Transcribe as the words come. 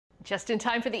Just in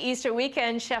time for the Easter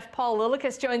weekend, Chef Paul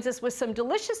Lillakas joins us with some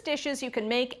delicious dishes you can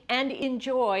make and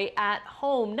enjoy at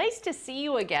home. Nice to see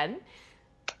you again.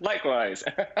 Likewise.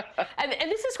 and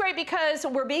this is great because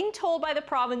we're being told by the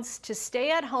province to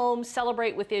stay at home,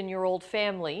 celebrate within your old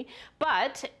family.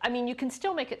 But, I mean, you can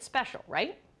still make it special,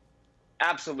 right?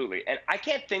 Absolutely. And I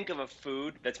can't think of a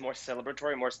food that's more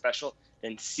celebratory, more special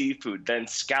than seafood, than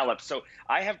scallops. So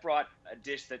I have brought a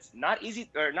dish that's not easy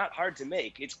or not hard to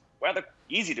make. It's rather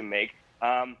easy to make,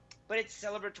 but it's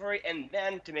celebratory. And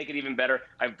then to make it even better,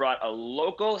 I've brought a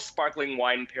local sparkling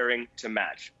wine pairing to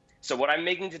match. So what I'm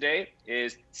making today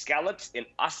is scallops in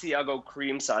Asiago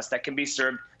cream sauce that can be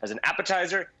served as an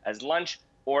appetizer, as lunch,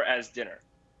 or as dinner.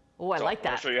 Oh, I like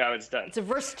that. I'll show you how it's done. It's a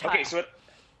versatile. Okay,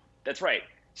 that's right.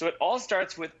 So it all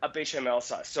starts with a bechamel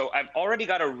sauce. So I've already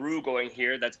got a roux going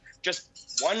here that's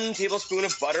just 1 tablespoon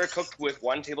of butter cooked with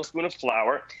 1 tablespoon of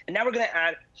flour. And now we're going to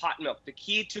add hot milk. The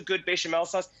key to good bechamel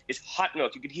sauce is hot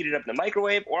milk. You can heat it up in the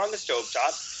microwave or on the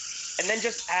stovetop, and then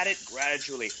just add it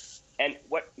gradually. And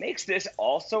what makes this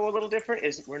also a little different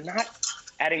is we're not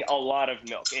adding a lot of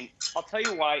milk. And I'll tell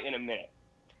you why in a minute.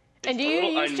 And do you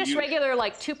use just regular,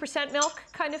 like 2% milk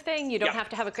kind of thing? You don't have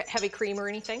to have a heavy cream or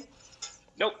anything?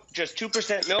 Nope, just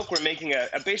 2% milk. We're making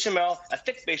a bechamel, a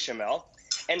thick bechamel,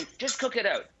 and just cook it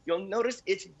out. You'll notice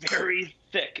it's very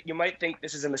thick. You might think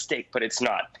this is a mistake, but it's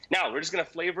not. Now, we're just going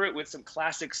to flavor it with some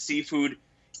classic seafood,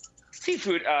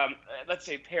 let's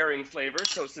say pairing flavor.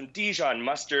 So some Dijon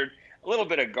mustard, a little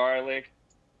bit of garlic,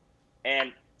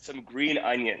 and some green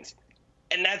onions.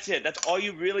 And that's it. That's all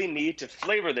you really need to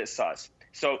flavor this sauce.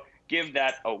 So give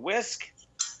that a whisk.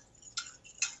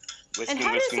 And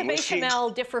how does the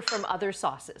bechamel differ from other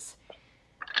sauces?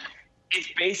 It's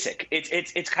basic.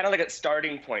 It's kind of like a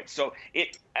starting point. So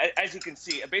as you can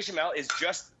see, a bechamel is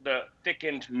just the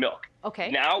thickened milk. Okay.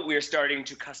 Now we're starting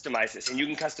to customize this, and you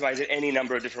can customize it any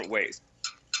number of different ways.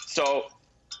 So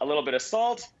a little bit of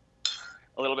salt,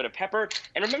 a little bit of pepper.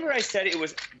 And remember I said it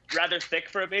was rather thick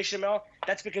for a bechamel?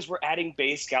 That's because we're adding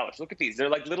bay scallops. Look at these. They're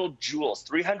like little jewels,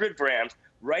 300 grams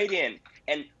right in.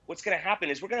 And what's going to happen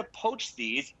is we're going to poach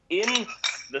these in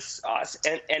the sauce,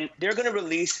 and they're going to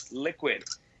release liquid.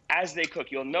 As they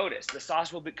cook, you'll notice the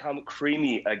sauce will become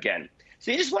creamy again. So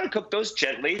you just want to cook those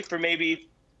gently for maybe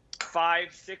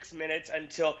 5-6 minutes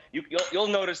until you'll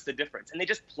notice the difference. And they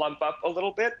just plump up a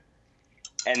little bit.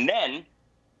 And then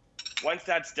once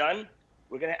that's done,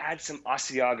 we're going to add some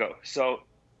Asiago. So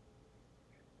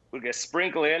we're going to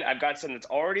sprinkle in. I've got some that's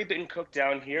already been cooked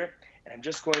down here, and I'm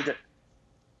just going to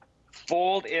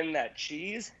fold in that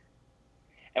cheese.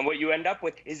 And what you end up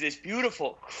with is this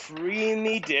beautiful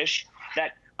creamy dish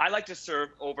that I like to serve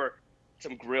over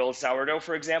some grilled sourdough,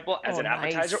 for example, as an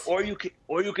appetizer. Nice.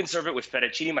 Or you can serve it with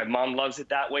fettuccine. My mom loves it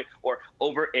that way. Or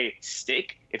over a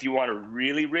steak if you want a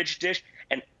really rich dish.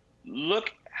 And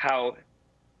look how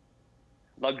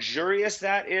luxurious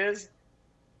that is.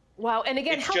 Wow. And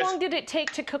again, how long did it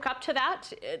take to cook up to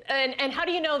that? And how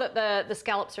do you know that the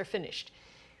scallops are finished?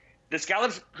 The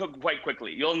scallops cook quite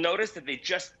quickly. You'll notice that they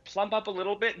just plump up a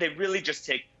little bit. They really just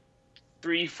take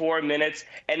 3-4 minutes,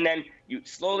 and then you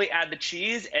slowly add the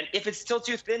cheese. And if it's still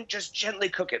too thin, just gently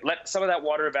cook it. Let some of that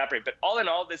water evaporate. But all in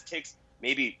all, this takes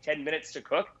maybe 10 minutes to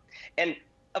cook. And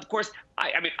of course,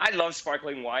 I mean, I love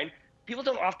sparkling wine. People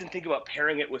don't often think about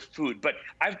pairing it with food, but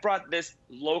I've brought this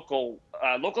local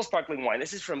sparkling wine.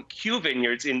 This is from Q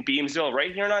Vineyards in Beamsville,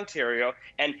 right here in Ontario,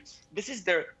 and this is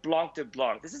their Blanc de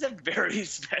Blanc. This is a very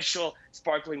special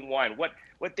sparkling wine.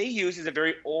 What they use is a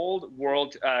very old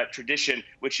world tradition,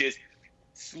 which is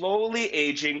slowly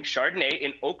aging Chardonnay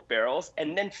in oak barrels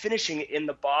and then finishing it in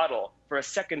the bottle for a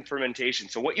second fermentation.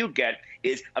 So what you get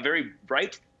is a very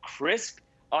bright, crisp,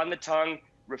 on the tongue,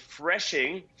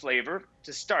 refreshing flavor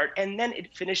to start, and then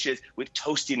it finishes with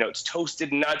toasty notes,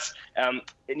 toasted nuts, and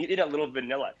you need a little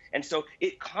vanilla. And so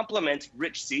it complements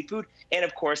rich seafood and,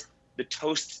 of course, the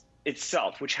toast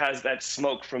itself, which has that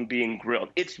smoke from being grilled.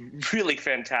 It's really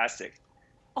fantastic.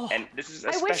 Oh, and this is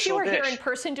a special dish. I wish you were here in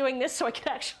person doing this so I could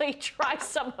actually try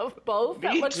some of both.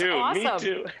 That looks awesome. Me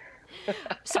too.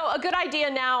 So a good idea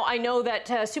now. I know that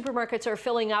supermarkets are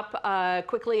filling up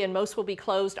quickly and most will be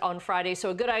closed on Friday. So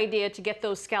a good idea to get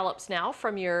those scallops now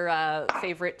from your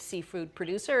favorite seafood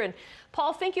producer. And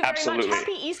Paul, thank you very much.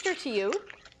 Happy Easter to you.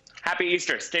 Happy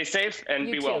Easter. Stay safe and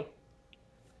be well.